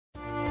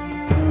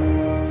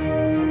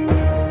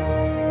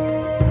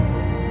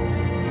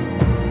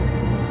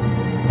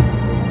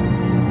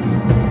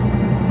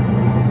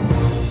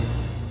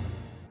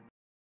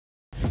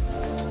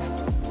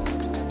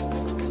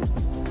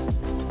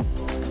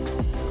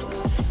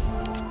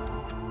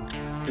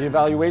The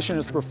evaluation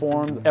is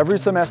performed every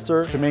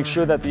semester to make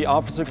sure that the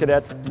officer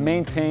cadets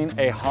maintain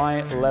a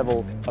high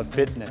level of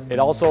fitness. It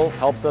also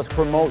helps us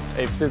promote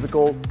a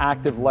physical,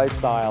 active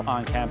lifestyle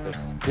on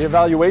campus. The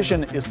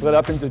evaluation is split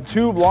up into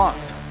 2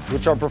 blocks,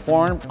 which are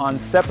performed on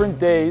separate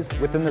days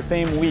within the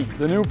same week.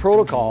 The new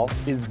protocol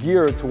is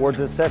geared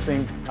towards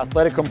assessing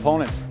athletic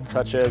components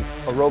such as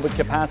aerobic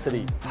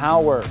capacity,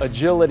 power,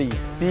 agility,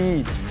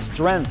 speed,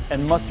 strength,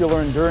 and muscular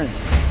endurance.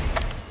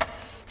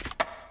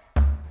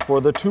 For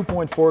the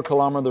 2.4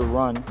 kilometer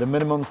run, the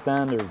minimum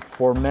standard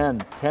for men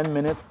 10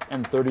 minutes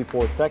and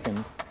 34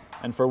 seconds,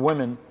 and for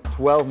women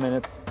 12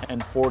 minutes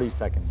and 40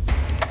 seconds.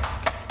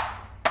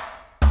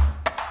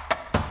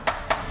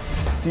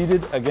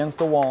 Seated against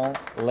the wall,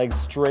 legs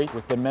straight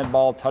with the med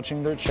ball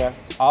touching their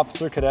chest,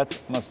 officer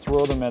cadets must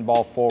throw the med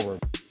ball forward.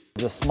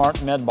 The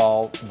smart med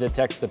ball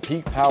detects the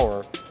peak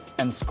power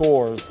and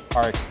scores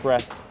are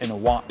expressed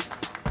in watts.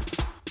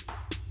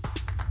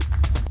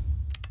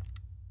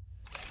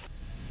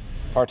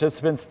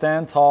 Participants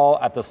stand tall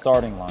at the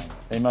starting line.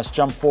 They must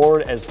jump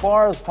forward as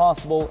far as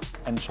possible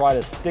and try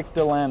to stick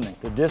the landing.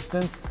 The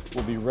distance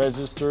will be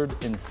registered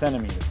in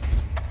centimeters.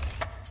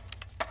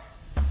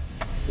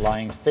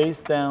 Lying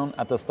face down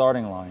at the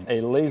starting line,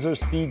 a laser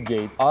speed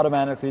gate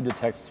automatically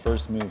detects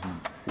first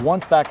movement.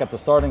 Once back at the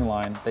starting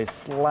line, they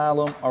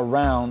slalom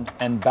around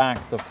and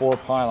back the 4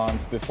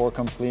 pylons before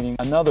completing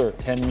another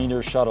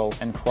 10-meter shuttle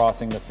and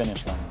crossing the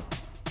finish line.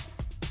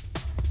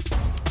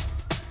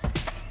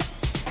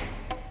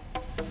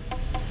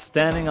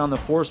 Standing on the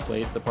force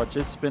plate, the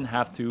participant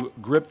have to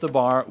grip the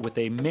bar with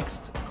a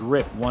mixed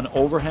grip, one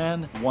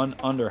overhand, one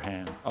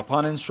underhand.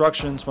 Upon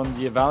instructions from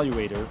the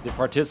evaluator, the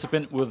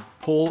participant will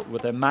pull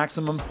with a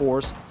maximum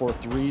force for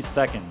 3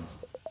 seconds.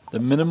 The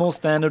minimal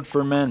standard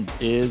for men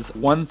is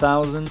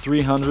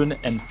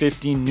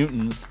 1,315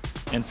 newtons,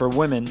 and for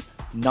women,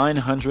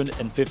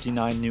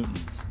 959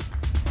 newtons.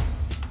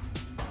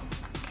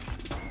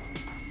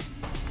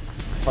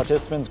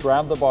 Participants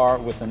grab the bar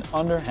with an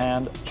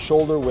underhand,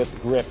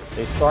 shoulder-width grip.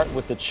 They start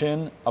with the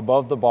chin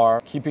above the bar,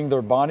 keeping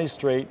their body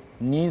straight,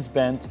 knees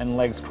bent, and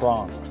legs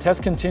crossed.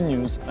 Test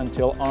continues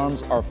until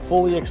arms are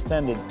fully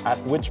extended, at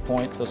which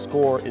point the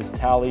score is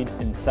tallied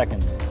in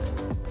seconds.